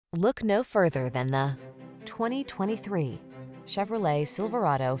Look no further than the 2023 Chevrolet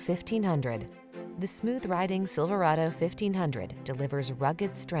Silverado 1500. The smooth-riding Silverado 1500 delivers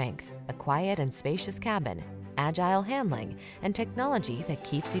rugged strength, a quiet and spacious cabin, agile handling, and technology that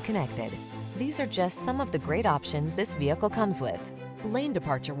keeps you connected. These are just some of the great options this vehicle comes with: lane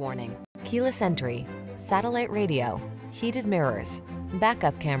departure warning, keyless entry, satellite radio, heated mirrors,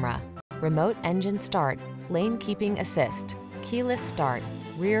 backup camera, remote engine start, lane keeping assist, keyless start,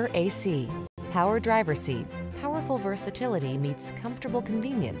 rear AC, power driver seat. Powerful versatility meets comfortable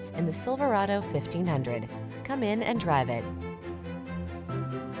convenience in the Silverado 1500. Come in and drive it.